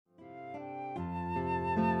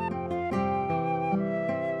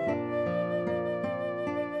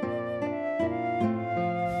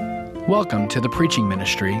Welcome to the preaching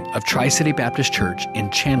ministry of Tri-City Baptist Church in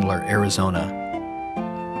Chandler, Arizona.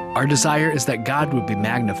 Our desire is that God would be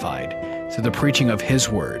magnified through the preaching of His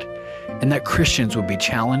Word, and that Christians would be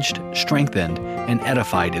challenged, strengthened, and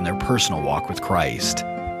edified in their personal walk with Christ.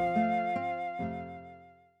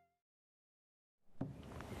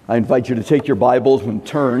 I invite you to take your Bibles and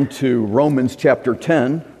turn to Romans chapter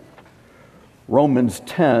 10. Romans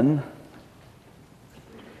 10.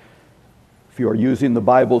 If you are using the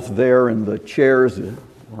Bibles there in the chairs,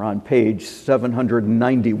 we're on page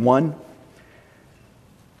 791.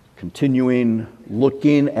 Continuing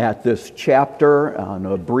looking at this chapter on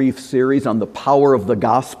a brief series on the power of the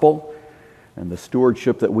gospel and the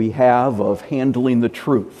stewardship that we have of handling the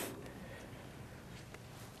truth.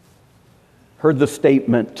 Heard the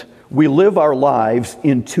statement, we live our lives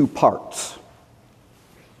in two parts.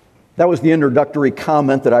 That was the introductory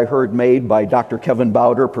comment that I heard made by Dr. Kevin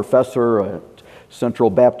Bowder, professor at Central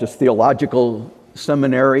Baptist Theological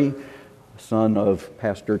Seminary, son of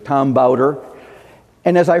Pastor Tom Bowder.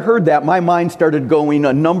 And as I heard that, my mind started going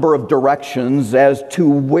a number of directions as to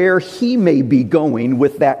where he may be going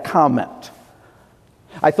with that comment.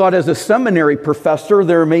 I thought as a seminary professor,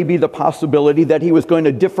 there may be the possibility that he was going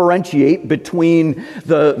to differentiate between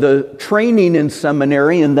the training in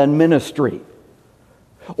seminary and then ministry,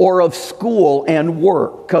 or of school and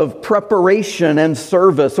work, of preparation and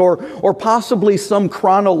service, or possibly some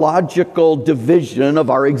chronological division of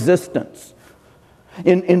our existence.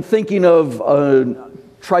 In thinking of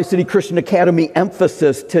Tri-City Christian Academy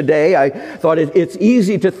emphasis today, I thought it's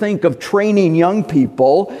easy to think of training young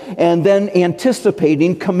people and then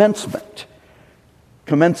anticipating commencement.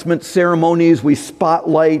 Commencement ceremonies, we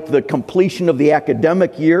spotlight the completion of the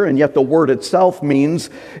academic year, and yet the word itself means,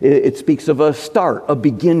 it speaks of a start, a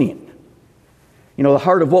beginning. You know, the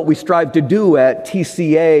heart of what we strive to do at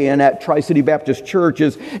TCA and at Tri-City Baptist Church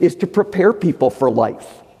is to prepare people for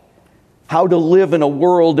life. How to live in a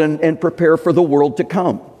world and prepare for the world to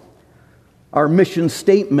come. Our mission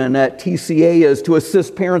statement at TCA is to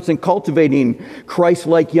assist parents in cultivating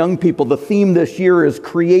Christ-like young people. The theme this year is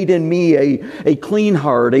create in me a clean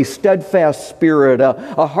heart, a steadfast spirit,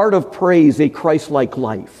 a heart of praise, a Christ-like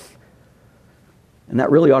life. And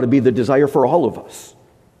that really ought to be the desire for all of us.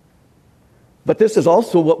 But this is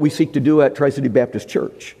also what we seek to do at Tri-City Baptist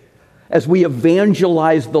Church, as we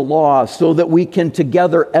evangelize the lost so that we can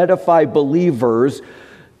together edify believers,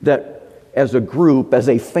 that as a group, as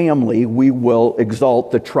a family, we will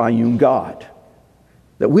exalt the triune God,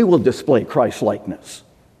 that we will display Christ-likeness.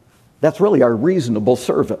 That's really our reasonable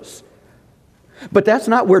service. But that's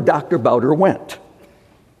not where Dr. Bowder went.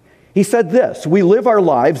 He said this, we live our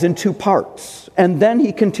lives in two parts. And then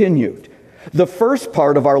he continued, the first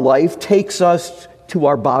part of our life takes us to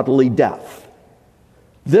our bodily death.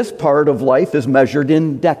 This part of life is measured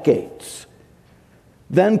in decades.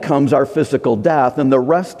 Then comes our physical death, and the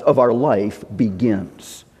rest of our life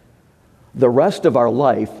begins. The rest of our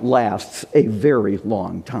life lasts a very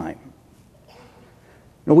long time.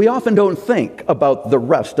 Now, we often don't think about the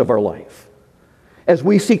rest of our life. As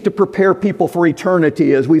we seek to prepare people for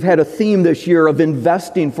eternity, as we've had a theme this year of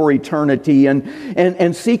investing for eternity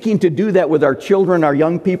and seeking to do that with our children, our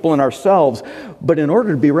young people, and ourselves. But in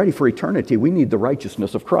order to be ready for eternity, we need the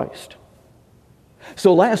righteousness of Christ.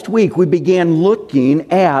 So last week, we began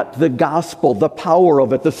looking at the gospel, the power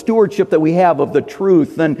of it, the stewardship that we have of the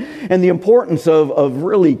truth, and the importance of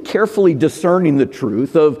really carefully discerning the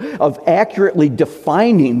truth, of accurately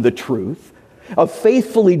defining the truth, of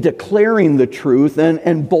faithfully declaring the truth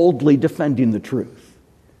and boldly defending the truth.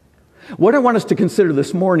 What I want us to consider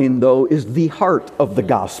this morning, though, is the heart of the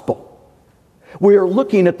gospel. We are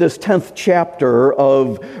looking at this 10th chapter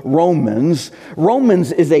of Romans.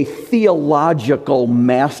 Romans is a theological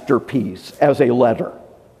masterpiece as a letter.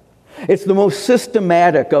 It's the most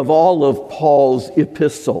systematic of all of Paul's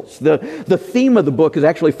epistles. The theme of the book is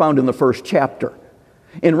actually found in the first chapter.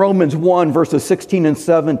 In Romans 1, verses 16 and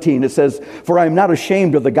 17, it says, for I am not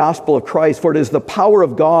ashamed of the gospel of Christ, for it is the power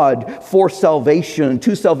of God for salvation,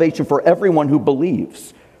 to salvation for everyone who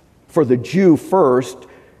believes, for the Jew first,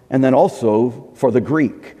 and then also for the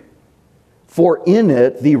Greek. For in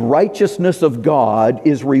it the righteousness of God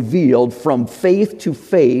is revealed from faith to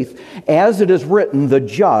faith, as it is written, the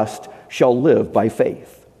just shall live by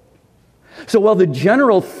faith. So while the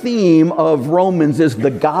general theme of Romans is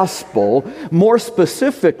the gospel, more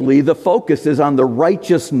specifically, the focus is on the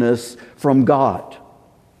righteousness from God,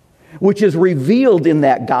 which is revealed in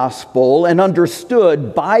that gospel and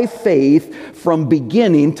understood by faith from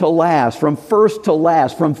beginning to last, from first to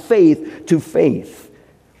last, from faith to faith.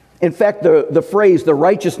 In fact, the phrase, the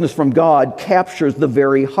righteousness from God, captures the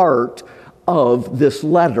very heart of this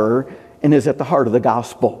letter and is at the heart of the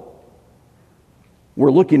gospel.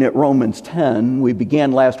 We're looking at Romans 10. We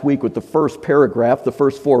began last week with the first paragraph, the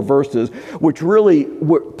first 4 verses, which really,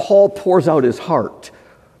 Paul pours out his heart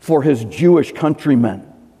for his Jewish countrymen.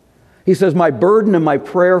 He says, my burden and my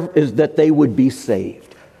prayer is that they would be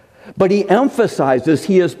saved. But he emphasizes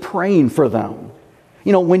he is praying for them.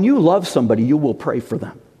 You know, when you love somebody, you will pray for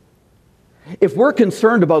them. If we're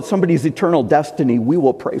concerned about somebody's eternal destiny, we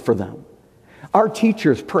will pray for them. Our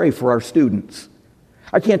teachers pray for our students.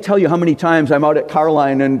 I can't tell you how many times I'm out at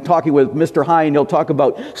Carline and talking with Mr. High, and he'll talk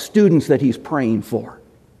about students that he's praying for.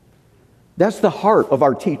 That's the heart of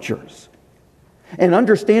our teachers. And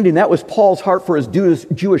understanding that was Paul's heart for his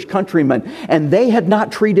Jewish countrymen, and they had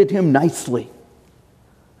not treated him nicely.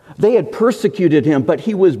 They had persecuted him, but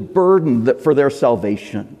he was burdened for their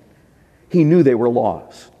salvation. He knew they were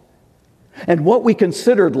lost. And what we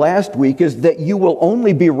considered last week is that you will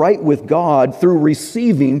only be right with God through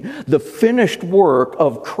receiving the finished work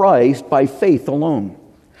of Christ by faith alone.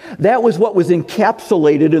 That was what was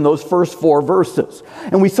encapsulated in those first 4 verses.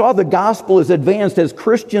 And we saw the gospel is advanced as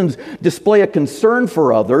Christians display a concern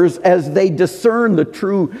for others, as they discern the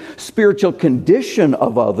true spiritual condition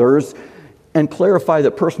of others, and clarify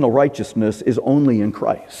that personal righteousness is only in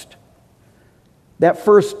Christ. That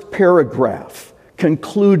first paragraph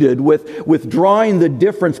concluded with drawing the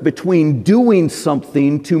difference between doing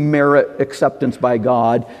something to merit acceptance by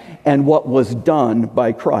God and what was done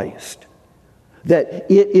by Christ.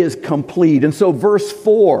 That it is complete. And so verse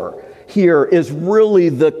 4 here is really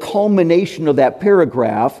the culmination of that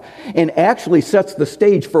paragraph and actually sets the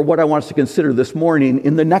stage for what I want us to consider this morning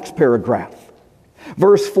in the next paragraph.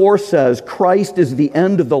 Verse 4 says, Christ is the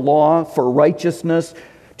end of the law for righteousness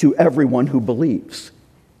to everyone who believes.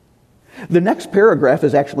 The next paragraph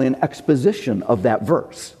is actually an exposition of that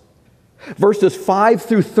verse. Verses 5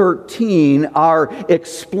 through 13 are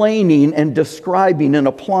explaining and describing and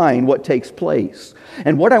applying what takes place.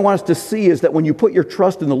 And what I want us to see is that when you put your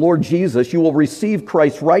trust in the Lord Jesus, you will receive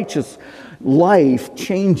Christ's righteous,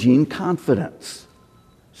 life-changing confidence.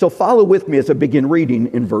 So follow with me as I begin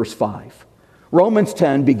reading in verse 5. Romans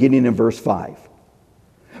 10, beginning in verse 5.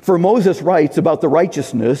 For Moses writes about the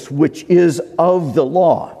righteousness which is of the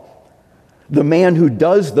law. The man who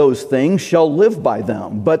does those things shall live by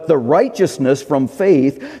them. But the righteousness from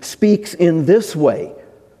faith speaks in this way.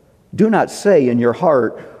 Do not say in your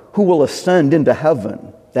heart, who will ascend into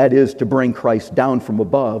heaven? That is, to bring Christ down from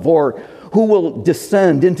above. Or who will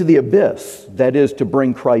descend into the abyss? That is, to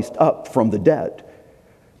bring Christ up from the dead.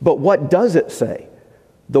 But what does it say?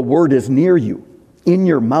 The word is near you, in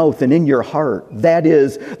your mouth and in your heart. That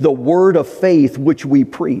is, the word of faith which we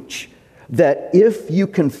preach. That if you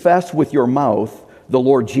confess with your mouth the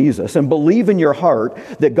Lord Jesus and believe in your heart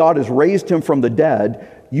that God has raised him from the dead,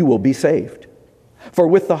 you will be saved. For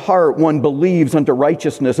with the heart one believes unto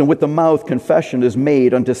righteousness, and with the mouth confession is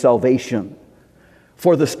made unto salvation.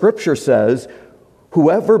 For the scripture says,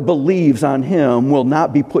 whoever believes on him will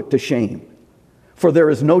not be put to shame. For there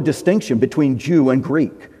is no distinction between Jew and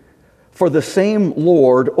Greek. For the same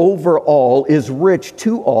Lord over all is rich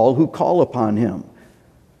to all who call upon him.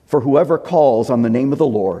 For whoever calls on the name of the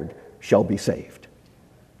Lord shall be saved.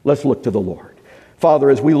 Let's look to the Lord. Father,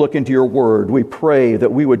 as we look into your word, we pray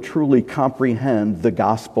that we would truly comprehend the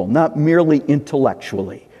gospel, not merely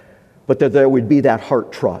intellectually, but that there would be that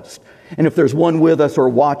heart trust. And if there's one with us or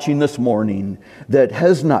watching this morning that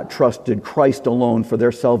has not trusted Christ alone for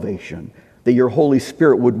their salvation, that your Holy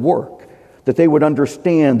Spirit would work, that they would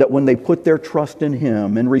understand that when they put their trust in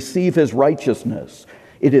him and receive his righteousness,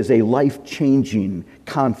 it is a life-changing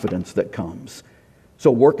confidence that comes.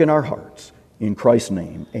 So work in our hearts. In Christ's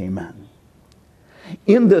name, amen.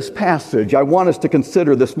 In this passage, I want us to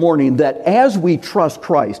consider this morning that as we trust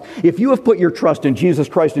Christ, if you have put your trust in Jesus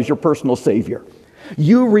Christ as your personal Savior,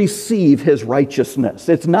 you receive his righteousness.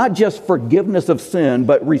 It's not just forgiveness of sin,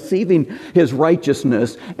 but receiving his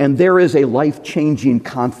righteousness, and there is a life-changing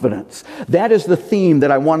confidence. That is the theme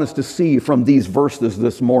that I want us to see from these verses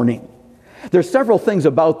this morning. There's several things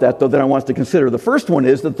about that, though, that I want us to consider. The first one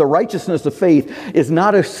is that the righteousness of faith is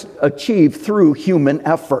not achieved through human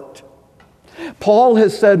effort. Paul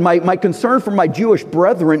has said, my concern for my Jewish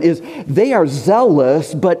brethren is they are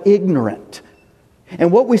zealous but ignorant.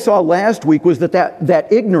 And what we saw last week was that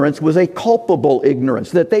ignorance was a culpable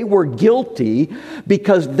ignorance, that they were guilty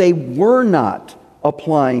because they were not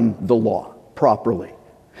applying the law properly.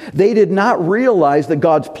 They did not realize that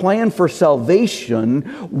God's plan for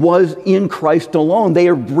salvation was in Christ alone. They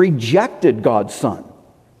had rejected God's Son.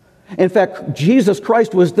 In fact, Jesus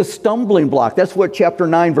Christ was the stumbling block. That's what chapter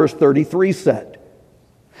 9, verse 33 said.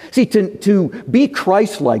 See, to be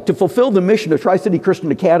Christ-like, to fulfill the mission of Tri-City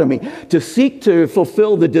Christian Academy, to seek to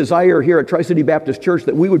fulfill the desire here at Tri-City Baptist Church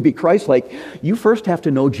that we would be Christ-like, you first have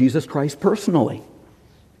to know Jesus Christ personally.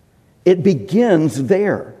 It begins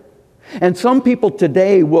there. And some people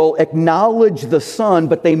today will acknowledge the Son,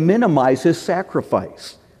 but they minimize his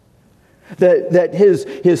sacrifice. That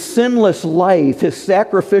his sinless life, his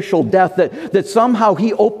sacrificial death, that somehow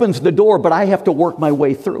he opens the door, but I have to work my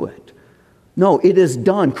way through it. No, it is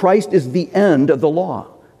done. Christ is the end of the law.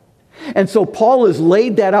 And so Paul has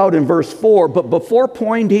laid that out in verse 4, but before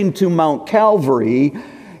pointing to Mount Calvary,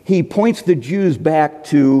 he points the Jews back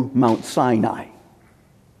to Mount Sinai.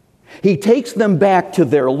 He takes them back to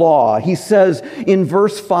their law. He says in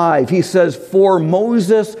verse 5, he says, "For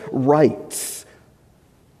Moses writes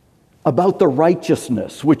about the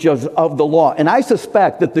righteousness which is of the law." And I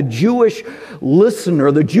suspect that the Jewish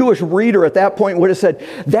listener, the Jewish reader at that point would have said,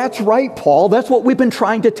 "That's right, Paul. That's what we've been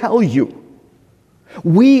trying to tell you.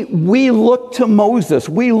 We look to Moses.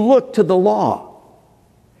 We look to the law.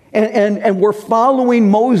 And we're following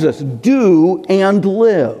Moses. Do and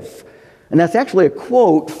live." And that's actually a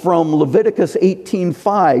quote from Leviticus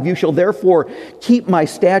 18:5. "You shall therefore keep my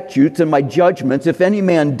statutes and my judgments. If any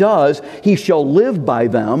man does, he shall live by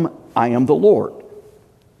them. I am the Lord."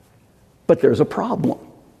 But there's a problem.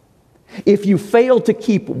 If you fail to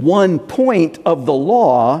keep one point of the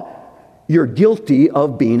law, you're guilty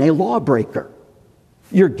of being a lawbreaker.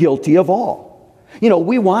 You're guilty of all. You know,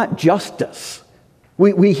 we want justice.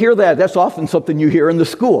 We hear that. That's often something you hear in the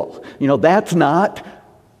school. You know, that's not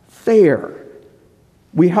fair.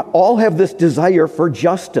 We all have this desire for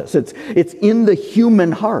justice. It's in the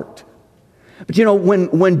human heart. But you know,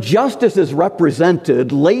 when justice is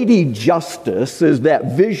represented, Lady Justice is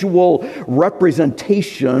that visual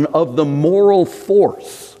representation of the moral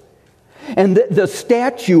force. And the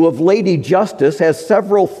statue of Lady Justice has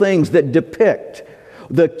several things that depict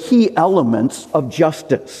the key elements of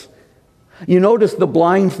justice. You notice the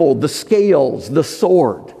blindfold, the scales, the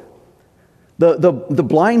sword. The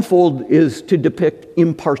blindfold is to depict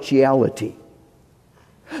impartiality.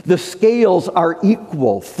 The scales are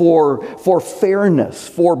equal for fairness,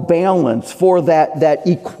 for balance, for that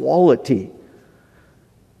equality.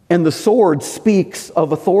 And the sword speaks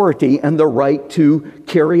of authority and the right to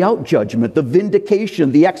carry out judgment, the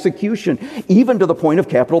vindication, the execution, even to the point of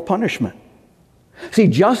capital punishment. See,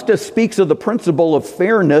 justice speaks of the principle of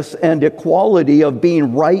fairness and equality, of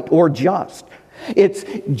being right or just.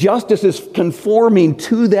 Justice is conforming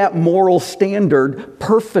to that moral standard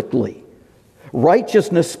perfectly.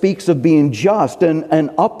 Righteousness speaks of being just and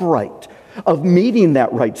upright, of meeting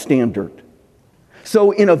that right standard.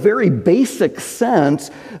 So in a very basic sense,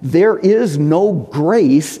 there is no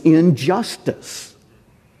grace in justice.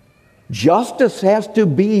 Justice has to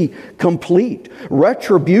be complete.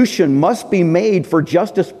 Retribution must be made for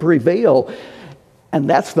justice to prevail. And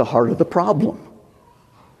that's the heart of the problem.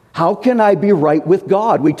 How can I be right with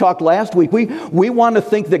God? We talked last week. We want to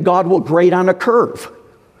think that God will grade on a curve.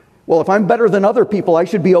 Well, if I'm better than other people, I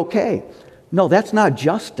should be okay. No, that's not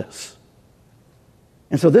justice.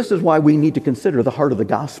 And so this is why we need to consider the heart of the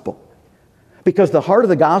gospel. Because the heart of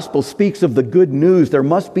the gospel speaks of the good news. There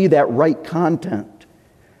must be that right content.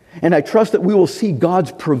 And I trust that we will see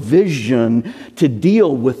God's provision to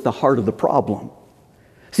deal with the heart of the problem.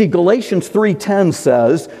 See, Galatians 3:10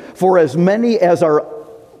 says, "For as many as are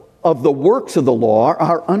of the works of the law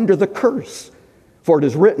are under the curse. For it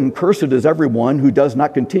is written, cursed is everyone who does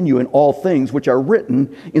not continue in all things which are written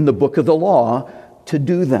in the book of the law to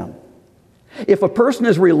do them." If a person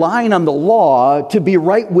is relying on the law to be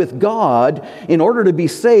right with God in order to be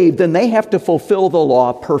saved, then they have to fulfill the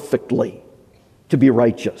law perfectly to be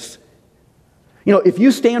righteous. You know, if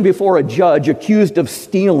you stand before a judge accused of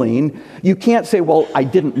stealing, you can't say, "Well, I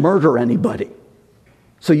didn't murder anybody,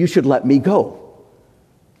 so you should let me go."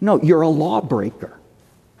 No, you're a lawbreaker.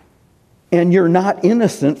 And you're not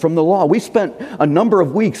innocent from the law. We spent a number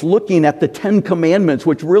of weeks looking at the 10 Commandments,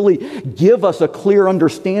 which really give us a clear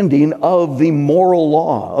understanding of the moral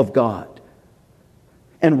law of God.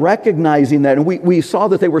 And recognizing that, and we saw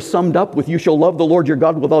that they were summed up with, "You shall love the Lord your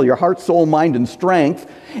God with all your heart, soul, mind, and strength."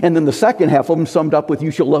 And then the second half of them summed up with,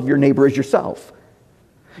 "You shall love your neighbor as yourself."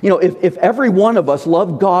 You know, if every one of us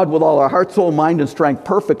loved God with all our heart, soul, mind, and strength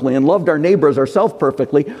perfectly, and loved our neighbor as ourselves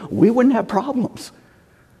perfectly, we wouldn't have problems.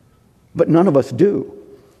 But none of us do.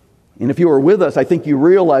 And if you were with us, I think you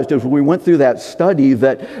realized as we went through that study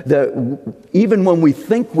that even when we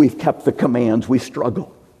think we've kept the commands, we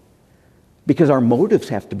struggle. Because our motives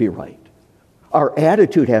have to be right. Our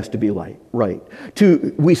attitude has to be right.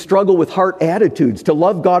 We struggle with heart attitudes. To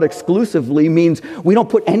love God exclusively means we don't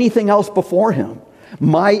put anything else before Him.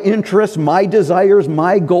 my interests, my desires,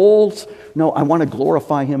 my goals. No, I want to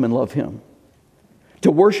glorify Him and love Him.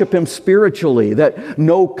 To worship Him spiritually, that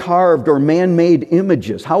no carved or man-made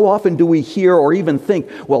images. How often do we hear or even think,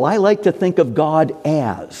 well, I like to think of God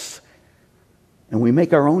as, and we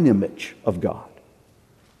make our own image of God.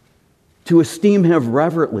 To esteem Him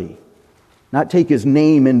reverently, not take His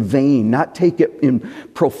name in vain, not take it in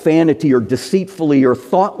profanity or deceitfully or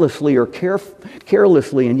thoughtlessly or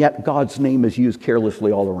carelessly, and yet God's name is used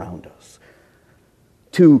carelessly all around us.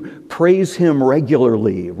 To praise Him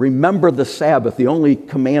regularly, remember the Sabbath, the only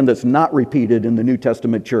command that's not repeated in the New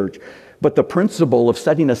Testament church, but the principle of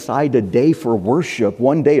setting aside a day for worship,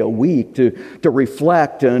 one day a week, to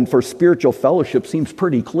reflect and for spiritual fellowship seems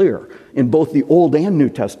pretty clear in both the Old and New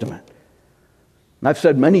Testament. And I've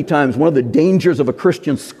said many times, one of the dangers of a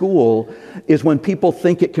Christian school is when people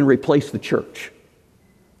think it can replace the church.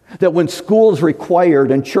 That when school is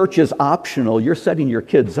required and church is optional, you're setting your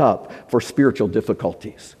kids up for spiritual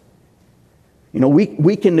difficulties. You know,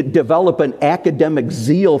 we can develop an academic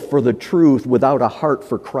zeal for the truth without a heart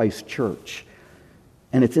for Christ's church.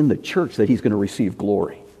 And it's in the church that He's going to receive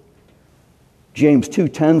glory. James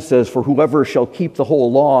 2:10 says, "For whoever shall keep the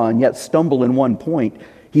whole law and yet stumble in one point,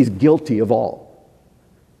 he's guilty of all."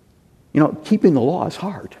 You know, keeping the law is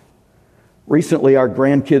hard. Recently, our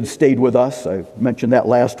grandkids stayed with us. I mentioned that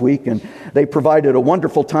last week, and they provided a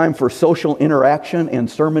wonderful time for social interaction and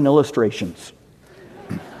sermon illustrations.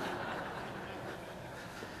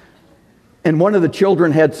 And one of the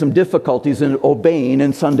children had some difficulties in obeying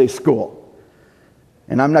in Sunday school.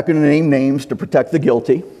 And I'm not going to name names to protect the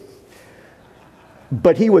guilty,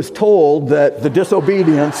 but he was told that the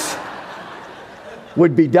disobedience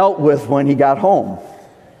would be dealt with when he got home.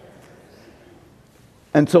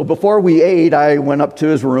 And so before we ate, I went up to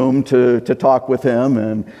his room to talk with him,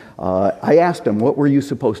 and I asked him, "What were you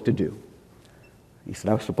supposed to do?" He said,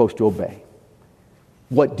 "I was supposed to obey."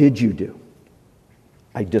 "What did you do?"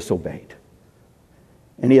 "I disobeyed."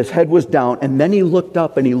 And his head was down, and then he looked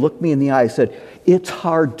up and he looked me in the eye and said, "It's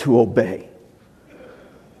hard to obey."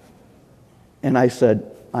 And I said,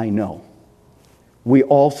 "I know. We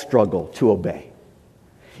all struggle to obey."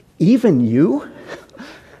 "Even you?"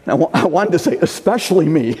 Now, I wanted to say, especially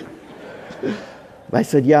me. But I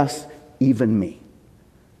said, "Yes, even me."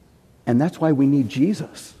 And that's why we need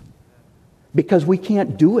Jesus. Because we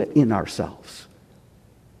can't do it in ourselves.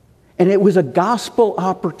 And it was a gospel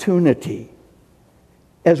opportunity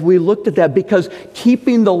as we looked at that, because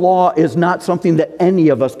keeping the law is not something that any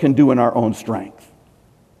of us can do in our own strength.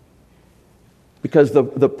 Because the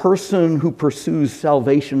person who pursues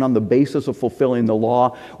salvation on the basis of fulfilling the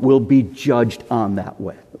law will be judged on that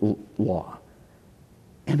law.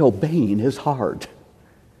 And obeying is hard.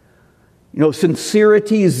 You know,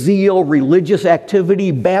 sincerity, zeal, religious activity,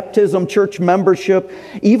 baptism, church membership,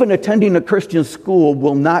 even attending a Christian school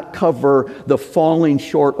will not cover the falling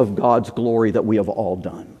short of God's glory that we have all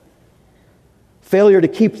done. Failure to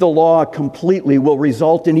keep the law completely will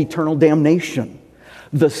result in eternal damnation.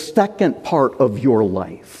 The second part of your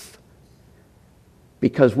life,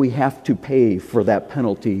 because we have to pay for that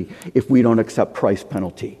penalty if we don't accept Christ's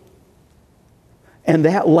penalty. And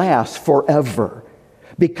that lasts forever,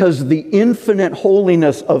 because the infinite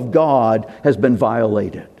holiness of God has been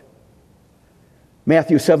violated.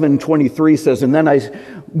 Matthew 7:23 says, "And then I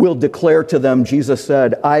will declare to them," Jesus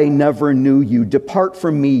said, "I never knew you. Depart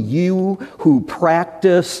from me, you who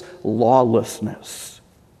practice lawlessness."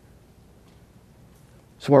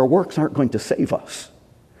 So our works aren't going to save us.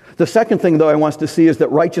 The second thing, though, I want us to see is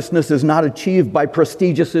that righteousness is not achieved by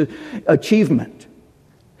prestigious achievement.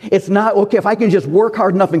 It's not, okay, if I can just work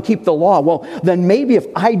hard enough and keep the law, well, then maybe if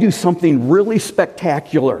I do something really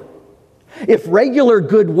spectacular, if regular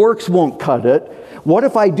good works won't cut it, what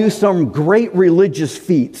if I do some great religious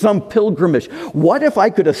feat, some pilgrimage? What if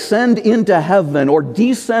I could ascend into heaven or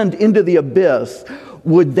descend into the abyss?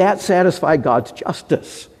 Would that satisfy God's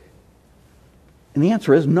justice? And the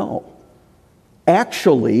answer is no.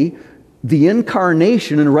 Actually, the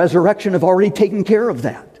incarnation and resurrection have already taken care of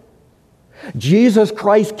that. Jesus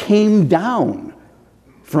Christ came down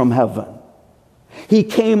from heaven. He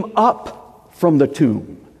came up from the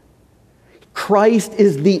tomb. Christ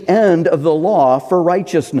is the end of the law for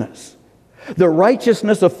righteousness. The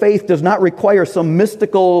righteousness of faith does not require some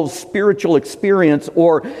mystical spiritual experience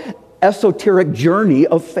or esoteric journey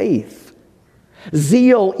of faith.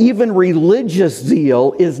 Zeal, even religious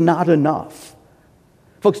zeal, is not enough.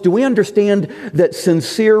 Folks, do we understand that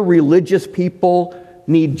sincere religious people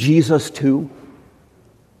need Jesus too?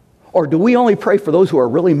 Or do we only pray for those who are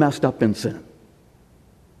really messed up in sin?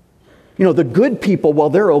 The good people,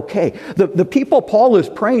 well, they're okay. The people Paul is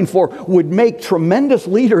praying for would make tremendous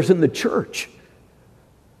leaders in the church.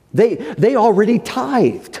 They already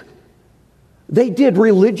tithed. They did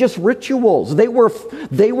religious rituals. They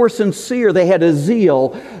were sincere. They had a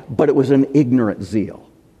zeal, but it was an ignorant zeal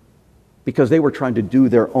because they were trying to do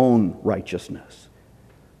their own righteousness.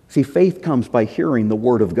 See, faith comes by hearing the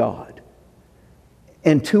Word of God.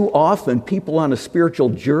 And too often, people on a spiritual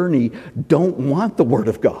journey don't want the Word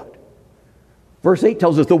of God. Verse 8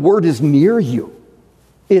 tells us the Word is near you.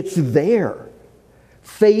 It's there.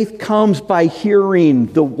 Faith comes by hearing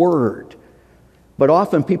the Word. But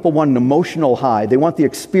often people want an emotional high. They want the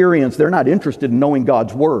experience. They're not interested in knowing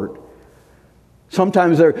God's Word.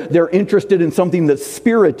 Sometimes they're interested in something that's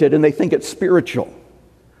spirited and they think it's spiritual.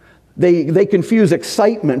 They confuse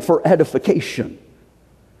excitement for edification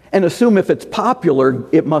and assume if it's popular,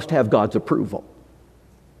 it must have God's approval.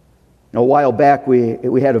 A while back,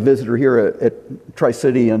 we had a visitor here at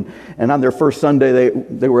Tri-City, and on their first Sunday,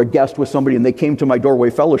 they were a guest with somebody, and they came to my doorway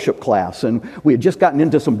fellowship class, and we had just gotten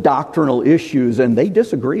into some doctrinal issues, and they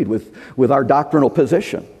disagreed with our doctrinal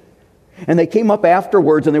position. And they came up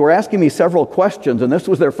afterwards, and they were asking me several questions, and this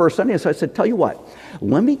was their first Sunday, so I said, tell you what,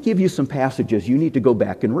 let me give you some passages you need to go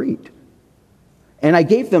back and read. And I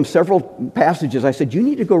gave them several passages. I said, you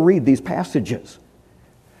need to go read these passages.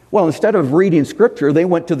 Well, instead of reading Scripture, they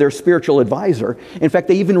went to their spiritual advisor. In fact,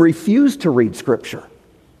 they even refused to read Scripture.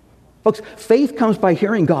 Folks, faith comes by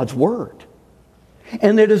hearing God's Word.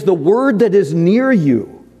 And it is the Word that is near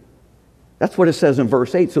you. That's what it says in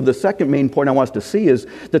verse 8. So the second main point I want us to see is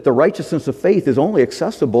that the righteousness of faith is only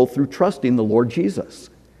accessible through trusting the Lord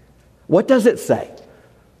Jesus. What does it say?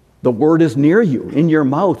 The Word is near you, in your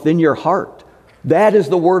mouth, in your heart. That is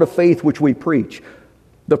the word of faith which we preach.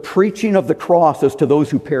 The preaching of the cross is to those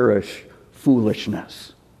who perish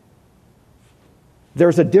foolishness.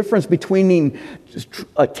 There's a difference between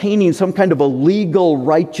attaining some kind of a legal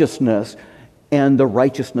righteousness and the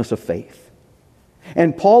righteousness of faith.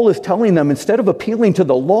 And Paul is telling them instead of appealing to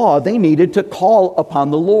the law, they needed to call upon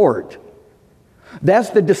the Lord. That's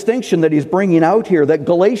the distinction that he's bringing out here, that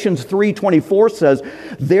Galatians 3:24 says,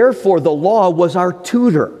 therefore the law was our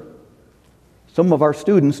tutor. Some of our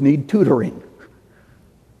students need tutoring.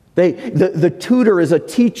 The tutor is a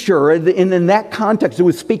teacher, and in that context it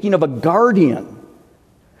was speaking of a guardian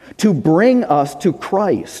to bring us to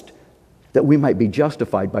Christ that we might be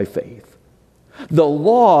justified by faith. The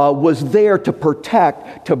law was there to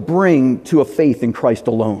protect, to bring to a faith in Christ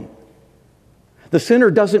alone. The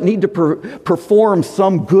sinner doesn't need to perform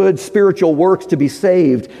some good spiritual works to be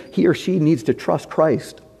saved. He or she needs to trust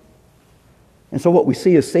Christ. And so what we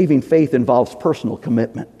see is saving faith involves personal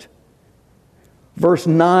commitment. Verse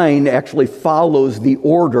 9 actually follows the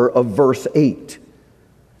order of verse 8.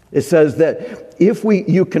 It says that if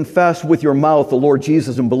you confess with your mouth the Lord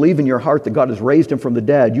Jesus and believe in your heart that God has raised him from the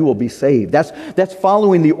dead, you will be saved. That's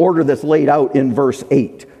following the order that's laid out in verse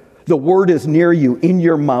 8. The word is near you, in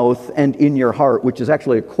your mouth and in your heart, which is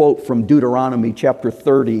actually a quote from Deuteronomy chapter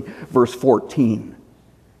 30, verse 14.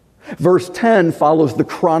 Verse 10 follows the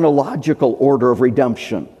chronological order of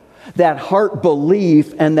redemption, that heart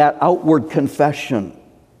belief and that outward confession.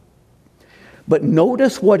 But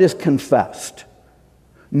notice what is confessed.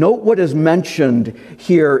 Note what is mentioned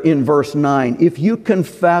here in verse 9. If you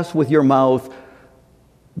confess with your mouth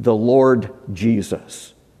the Lord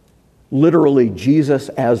Jesus, literally Jesus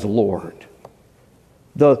as Lord.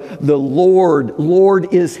 The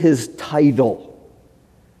Lord is his title.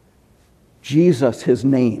 Jesus, his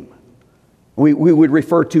name. We would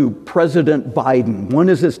refer to President Biden. One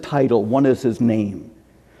is his title, one is his name.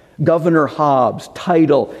 Governor Hobbs,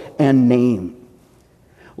 title and name.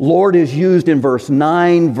 Lord is used in verse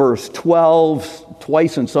 9, verse 12,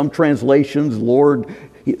 twice in some translations. Lord,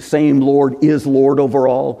 same Lord is Lord over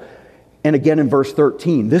all. And again in verse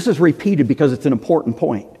 13. This is repeated because it's an important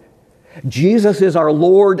point. Jesus is our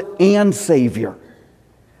Lord and Savior.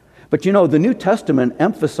 But the New Testament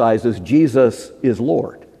emphasizes Jesus is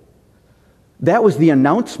Lord. That was the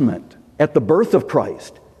announcement at the birth of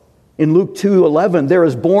Christ. In Luke 2:11, there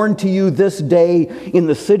is born to you this day in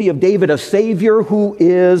the city of David a Savior who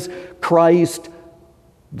is Christ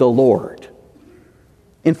the Lord.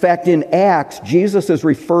 In fact, in Acts, Jesus is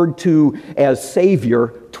referred to as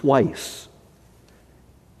Savior twice.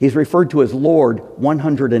 He's referred to as Lord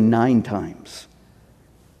 109 times.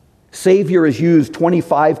 Savior is used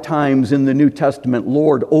 25 times in the New Testament,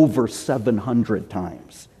 Lord over 700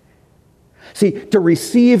 times. See, to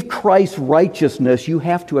receive Christ's righteousness, you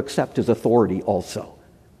have to accept his authority also.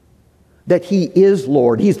 That he is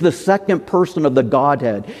Lord. He's the second person of the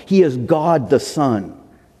Godhead. He is God the Son.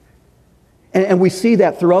 And we see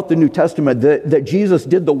that throughout the New Testament, that Jesus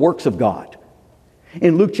did the works of God.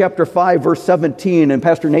 In Luke chapter 5, verse 17, and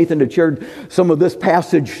Pastor Nathan had shared some of this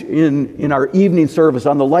passage in our evening service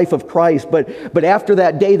on the life of Christ. But after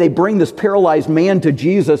that day, they bring this paralyzed man to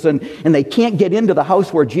Jesus, and they can't get into the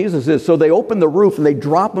house where Jesus is. So they open the roof and they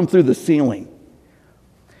drop him through the ceiling.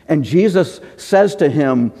 And Jesus says to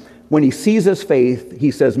him, when he sees his faith,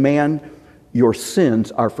 he says, "Man, your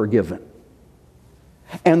sins are forgiven."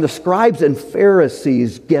 And the scribes and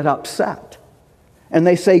Pharisees get upset. And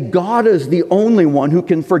they say, God is the only one who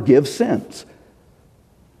can forgive sins.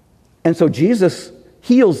 And so Jesus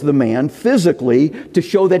heals the man physically to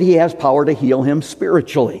show that he has power to heal him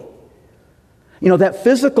spiritually. You know, that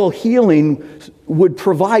physical healing would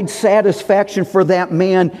provide satisfaction for that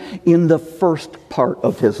man in the first part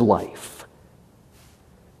of his life.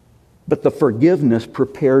 But the forgiveness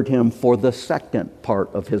prepared him for the second part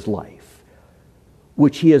of his life,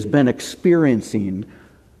 which he has been experiencing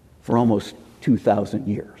for almost 2,000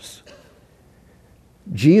 years.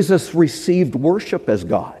 Jesus received worship as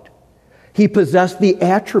God. He possessed the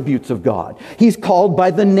attributes of God. He's called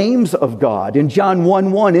by the names of God. In John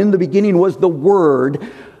 1:1, in the beginning was the Word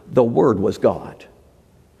was God.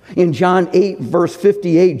 In John 8, verse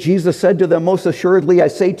 58, Jesus said to them, "Most assuredly, I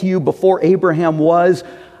say to you, before Abraham was,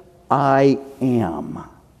 I am."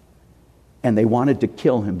 And they wanted to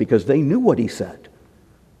kill him because they knew what he said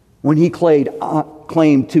when he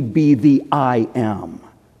claimed to be the I am.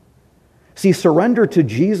 See, surrender to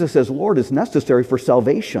Jesus as Lord is necessary for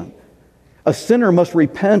salvation. A sinner must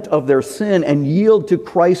repent of their sin and yield to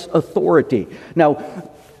Christ's authority. Now,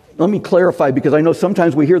 let me clarify, because I know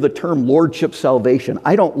sometimes we hear the term lordship salvation.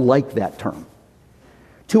 I don't like that term.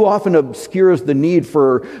 Too often obscures the need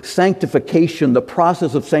for sanctification, the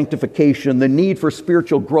process of sanctification, the need for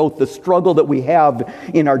spiritual growth, the struggle that we have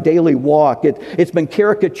in our daily walk. It's been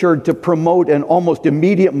caricatured to promote an almost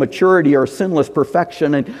immediate maturity or sinless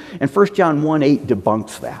perfection, and 1 John 1:8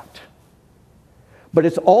 debunks that. But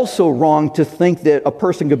it's also wrong to think that a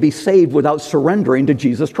person could be saved without surrendering to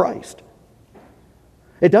Jesus Christ.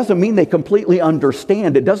 It doesn't mean they completely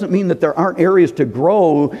understand. It doesn't mean that there aren't areas to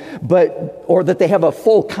grow, or that they have a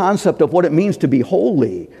full concept of what it means to be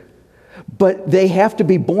holy. But they have to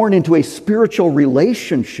be born into a spiritual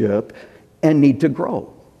relationship and need to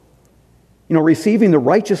grow. You know, receiving the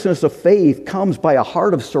righteousness of faith comes by a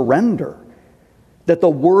heart of surrender, that the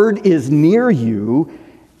Word is near you,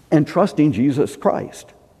 and trusting Jesus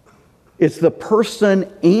Christ. It's the person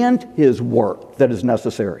and His work that is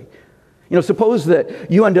necessary. You know, suppose that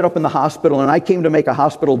you ended up in the hospital and I came to make a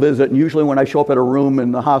hospital visit, and usually when I show up at a room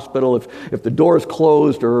in the hospital, if the door is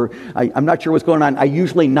closed or I'm not sure what's going on, I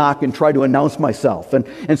usually knock and try to announce myself.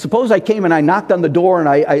 And suppose I came and I knocked on the door and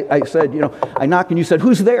I said, you know, I knocked and you said,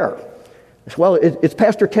 "Who's there?" I said, "Well, it's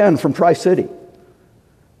Pastor Ken from Tri-City."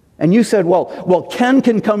 And you said, well, Ken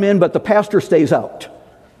can come in, but the pastor stays out.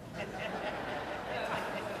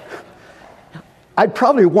 I'd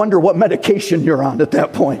probably wonder what medication you're on at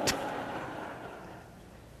that point.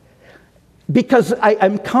 Because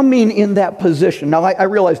I'm coming in that position. Now, I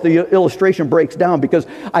realize the illustration breaks down because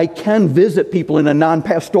I can visit people in a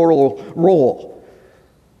non-pastoral role.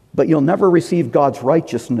 But you'll never receive God's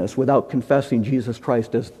righteousness without confessing Jesus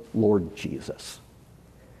Christ as Lord Jesus.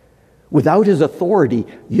 Without His authority,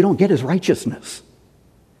 you don't get His righteousness.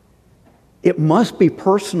 It must be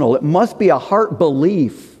personal. It must be a heart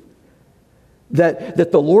belief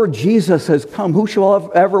that the Lord Jesus has come.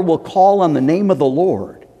 Whosoever will call on the name of the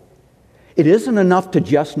Lord. It isn't enough to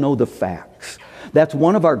just know the facts. That's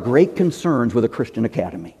one of our great concerns with a Christian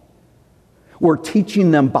academy. We're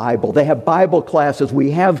teaching them Bible. They have Bible classes.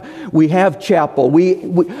 We have chapel.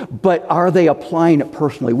 But are they applying it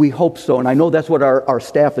personally? We hope so. And I know that's what our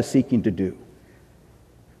staff is seeking to do.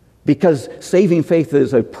 Because saving faith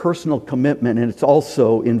is a personal commitment, and it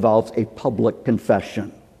also involves a public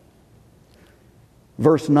confession.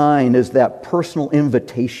 Verse 9 is that personal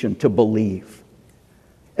invitation to believe.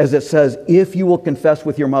 As it says, if you will confess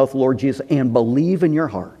with your mouth, Lord Jesus, and believe in your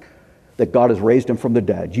heart that God has raised Him from the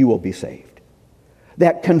dead, you will be saved.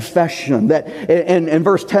 That confession, and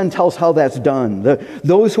verse 10 tells how that's done.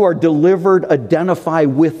 Those who are delivered identify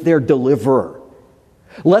with their deliverer.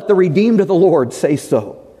 Let the redeemed of the Lord say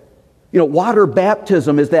so. You know, water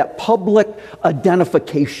baptism is that public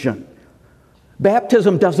identification.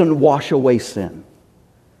 Baptism doesn't wash away sin.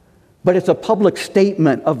 But it's a public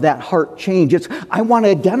statement of that heart change. I want to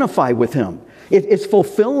identify with Him. It's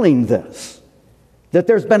fulfilling this. That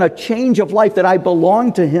there's been a change of life, that I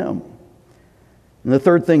belong to Him. And the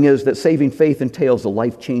third thing is that saving faith entails the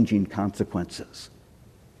life-changing consequences.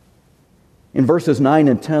 In verses 9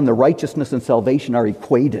 and 10, the righteousness and salvation are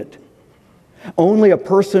equated. Only a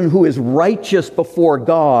person who is righteous before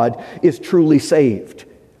God is truly saved.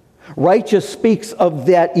 Righteous speaks of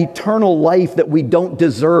that eternal life that we don't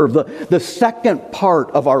deserve, the second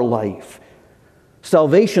part of our life.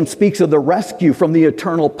 Salvation speaks of the rescue from the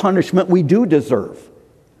eternal punishment we do deserve.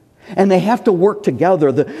 And they have to work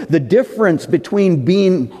together. The difference between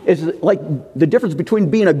being is like the difference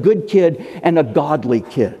between being a good kid and a godly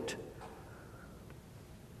kid.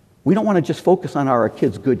 We don't want to just focus on our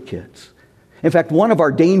kids, good kids. In fact, one of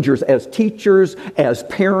our dangers as teachers, as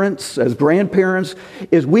parents, as grandparents,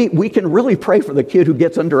 is we can really pray for the kid who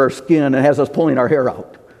gets under our skin and has us pulling our hair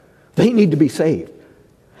out. They need to be saved.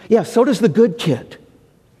 Yeah, so does the good kid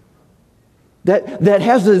that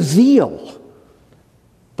has a zeal.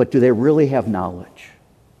 But do they really have knowledge?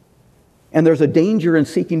 And there's a danger in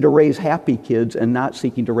seeking to raise happy kids and not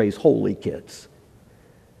seeking to raise holy kids.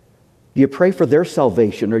 Do you pray for their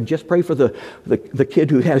salvation, or just pray for the kid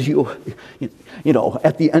who has you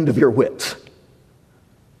at the end of your wits?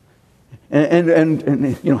 And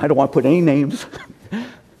I don't want to put any names.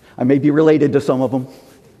 I may be related to some of them.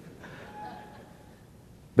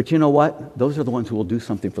 But you know what? Those are the ones who will do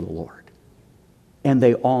something for the Lord. And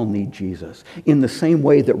they all need Jesus. In the same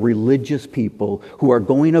way that religious people who are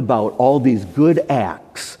going about all these good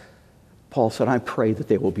acts, Paul said, I pray that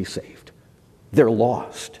they will be saved. They're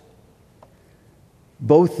lost.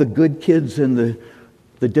 Both the good kids and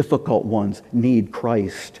the difficult ones need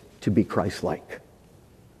Christ to be Christ-like.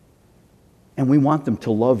 And we want them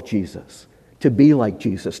to love Jesus, to be like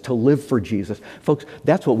Jesus, to live for Jesus. Folks,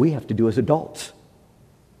 that's what we have to do as adults.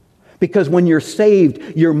 Because when you're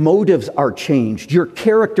saved, your motives are changed, your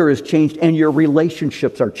character is changed, and your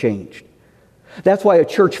relationships are changed. That's why a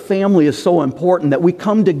church family is so important, that we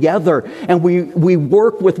come together and we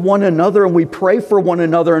work with one another and we pray for one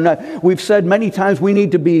another. And we've said many times we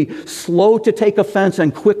need to be slow to take offense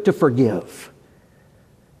and quick to forgive.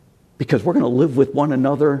 Because we're going to live with one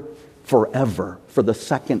another forever for the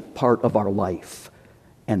second part of our life.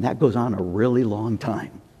 And that goes on a really long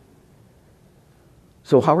time.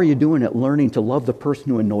 So how are you doing at learning to love the person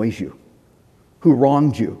who annoys you, who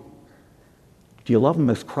wronged you? Do you love him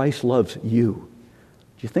as Christ loves you?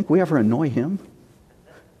 Do you think we ever annoy him?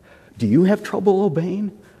 Do you have trouble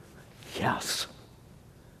obeying? Yes.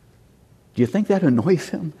 Do you think that annoys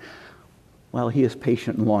him? Well, he is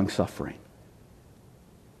patient and long-suffering.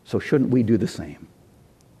 So shouldn't we do the same?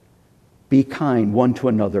 Be kind one to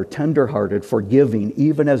another, tender-hearted, forgiving,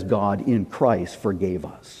 even as God in Christ forgave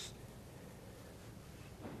us.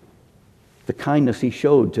 The kindness he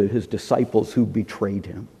showed to his disciples who betrayed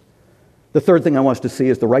him. The third thing I want us to see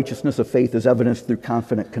is the righteousness of faith is evidenced through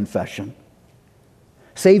confident confession.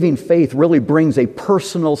 Saving faith really brings a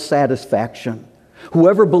personal satisfaction.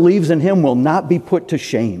 Whoever believes in him will not be put to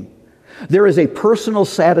shame. There is a personal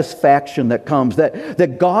satisfaction that comes,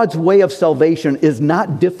 that God's way of salvation is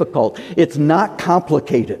not difficult. It's not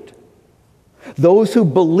complicated. Those who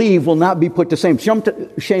believe will not be put to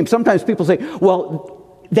shame. Sometimes people say, well,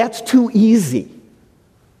 that's too easy.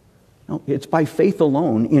 No, it's by faith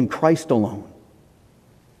alone, in Christ alone.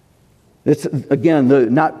 It's, again, the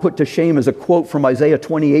not put to shame is a quote from Isaiah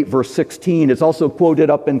 28, verse 16. It's also quoted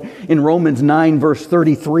up in Romans 9, verse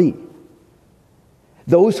 33.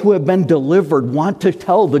 Those who have been delivered want to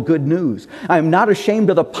tell the good news. I am not ashamed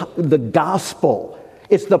of the gospel.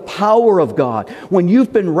 It's the power of God. When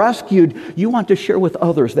you've been rescued, you want to share with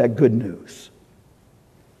others that good news.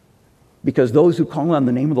 Because those who call on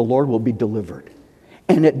the name of the Lord will be delivered.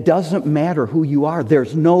 And it doesn't matter who you are.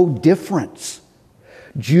 There's no difference.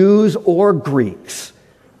 Jews or Greeks,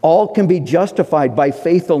 all can be justified by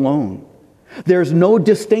faith alone. There's no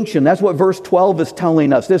distinction. That's what verse 12 is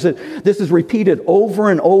telling us. This is repeated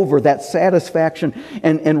over and over, that satisfaction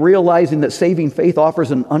and realizing that saving faith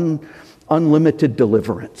offers an unlimited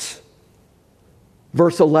deliverance.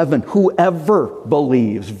 Verse 11, whoever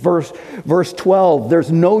believes. Verse 12, there's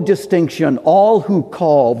no distinction. All who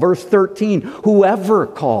call. Verse 13, whoever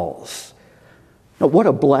calls. Now, what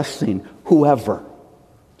a blessing, whoever.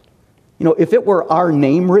 You know, if it were our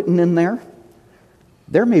name written in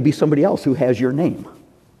there may be somebody else who has your name.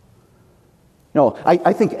 No,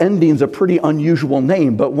 I think Endean's a pretty unusual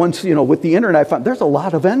name, but once, with the internet, I found there's a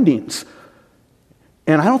lot of Endeans.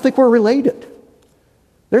 And I don't think we're related.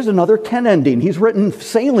 There's another Ken Endean. He's written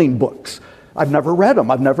sailing books. I've never read them.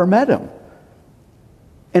 I've never met him.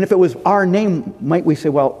 And if it was our name, might we say,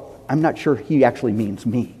 well, I'm not sure he actually means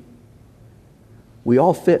me. We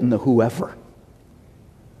all fit in the whoever.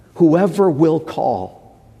 Whoever will call.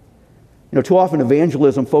 Too often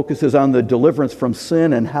evangelism focuses on the deliverance from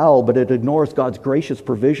sin and hell, but it ignores God's gracious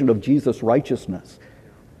provision of Jesus' righteousness.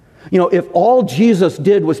 If all Jesus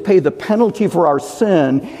did was pay the penalty for our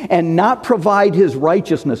sin and not provide his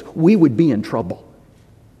righteousness, we would be in trouble.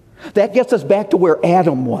 That gets us back to where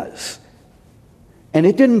Adam was. And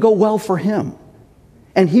it didn't go well for him.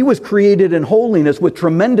 And he was created in holiness with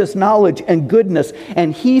tremendous knowledge and goodness,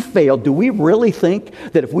 and he failed. Do we really think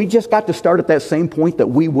that if we just got to start at that same point that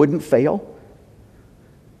we wouldn't fail?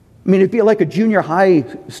 I mean, it'd be like a junior high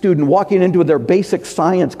student walking into their basic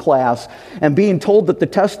science class and being told that the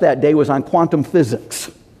test that day was on quantum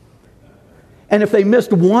physics. And if they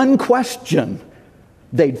missed one question,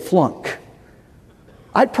 they'd flunk.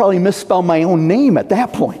 I'd probably misspell my own name at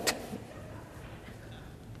that point.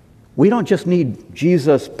 We don't just need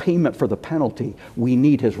Jesus' payment for the penalty. We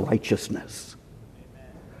need his righteousness.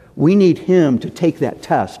 We need him to take that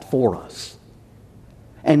test for us.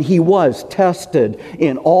 And he was tested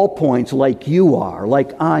in all points like you are,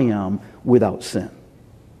 like I am, without sin.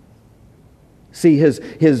 See,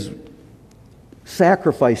 his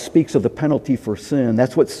sacrifice speaks of the penalty for sin.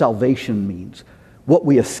 That's what salvation means, what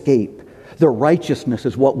we escape. The righteousness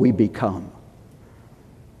is what we become.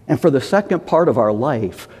 And for the second part of our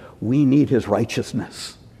life, we need his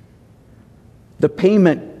righteousness. The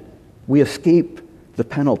payment, we escape the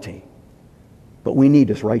penalty, but we need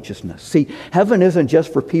his righteousness. See, heaven isn't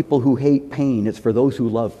just for people who hate pain, it's for those who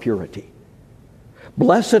love purity.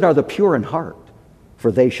 Blessed are the pure in heart,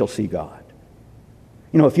 for they shall see God.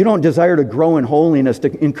 If you don't desire to grow in holiness,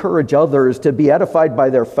 to encourage others, to be edified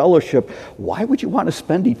by their fellowship, why would you want to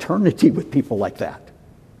spend eternity with people like that?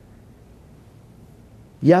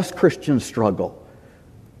 Yes, Christians struggle.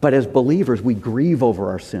 But as believers, we grieve over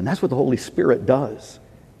our sin. That's what the Holy Spirit does.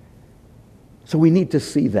 So we need to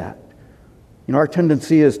see that. Our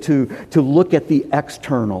tendency is to look at the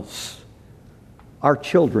externals. Our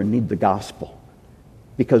children need the gospel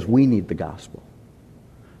because we need the gospel.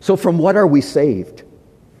 So from what are we saved?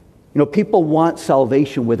 People want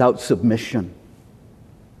salvation without submission.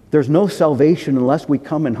 There's no salvation unless we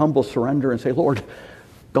come in humble surrender and say, Lord,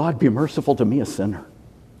 God, be merciful to me, a sinner.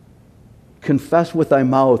 Confess with thy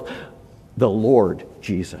mouth the Lord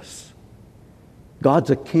Jesus. God's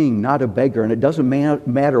a king, not a beggar, and it doesn't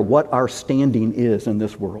matter what our standing is in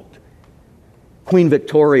this world. Queen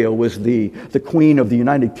Victoria was the Queen of the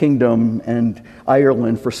United Kingdom and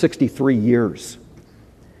Ireland for 63 years.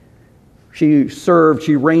 She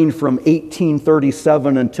reigned from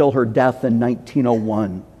 1837 until her death in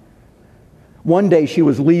 1901. One day she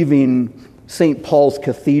was leaving St. Paul's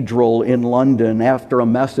Cathedral in London after a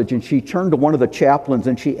message, and she turned to one of the chaplains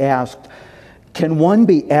and she asked, "Can one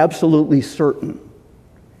be absolutely certain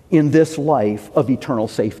in this life of eternal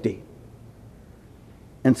safety?"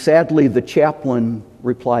 And sadly, the chaplain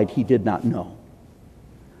replied he did not know.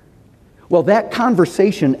 Well, that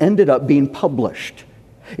conversation ended up being published.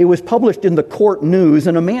 It was published in the court news,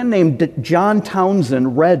 and a man named John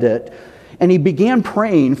Townsend read it, and he began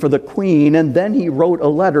praying for the Queen, and then he wrote a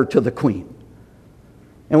letter to the Queen.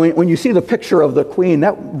 And when you see the picture of the Queen,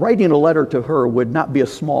 that writing a letter to her would not be a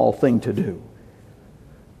small thing to do.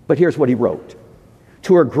 But here's what he wrote.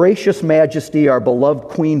 To her gracious majesty, our beloved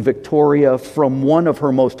Queen Victoria, from one of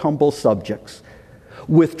her most humble subjects,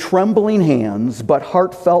 with trembling hands but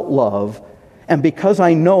heartfelt love, and because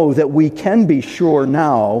I know that we can be sure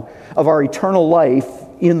now of our eternal life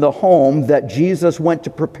in the home that Jesus went to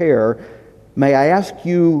prepare, may I ask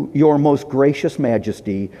you, your most gracious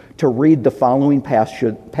majesty, to read the following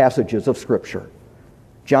passages of Scripture.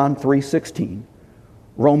 John 3:16,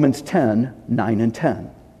 Romans 10:9 and 10.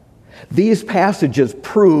 These passages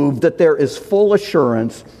prove that there is full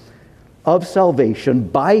assurance of salvation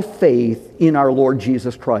by faith in our Lord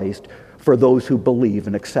Jesus Christ for those who believe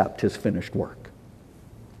and accept his finished work.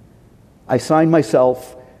 I sign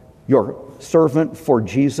myself, your servant for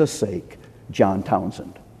Jesus' sake, John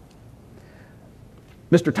Townsend.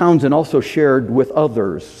 Mr. Townsend also shared with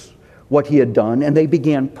others what he had done, and they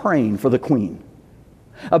began praying for the Queen.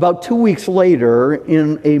 About 2 weeks later,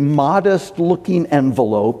 in a modest-looking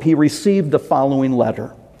envelope, he received the following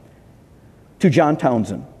letter. To John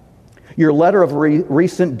Townsend, your letter of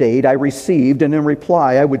recent date I received, and in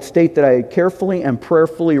reply I would state that I had carefully and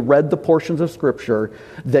prayerfully read the portions of Scripture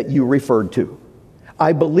that you referred to.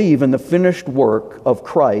 I believe in the finished work of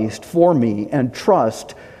Christ for me and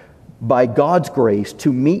trust by God's grace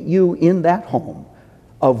to meet you in that home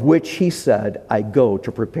of which he said, I go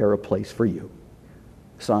to prepare a place for you.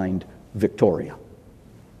 Signed, Victoria.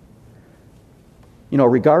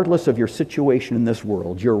 Regardless of your situation in this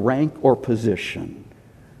world, your rank or position,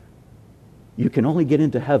 you can only get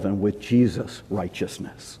into heaven with Jesus'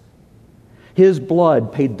 righteousness. His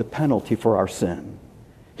blood paid the penalty for our sin.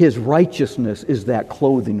 His righteousness is that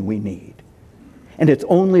clothing we need. And it's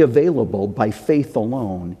only available by faith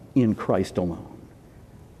alone in Christ alone.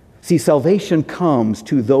 See, salvation comes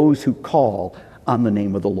to those who call on the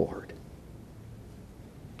name of the Lord.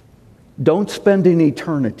 Don't spend an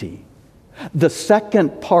eternity, the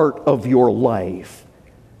second part of your life,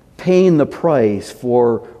 paying the price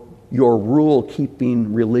for your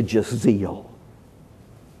rule-keeping religious zeal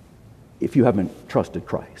if you haven't trusted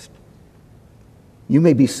Christ. You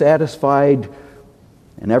may be satisfied,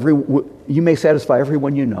 and you may satisfy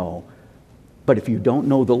everyone you know, but if you don't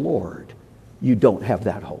know the Lord, you don't have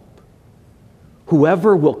that hope.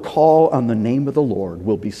 Whoever will call on the name of the Lord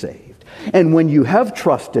will be saved. And when you have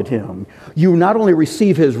trusted him, you not only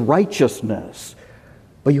receive his righteousness,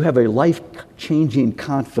 but you have a life-changing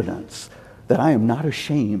confidence that I am not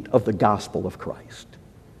ashamed of the gospel of Christ.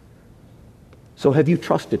 So have you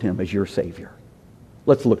trusted him as your Savior?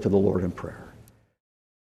 Let's look to the Lord in prayer.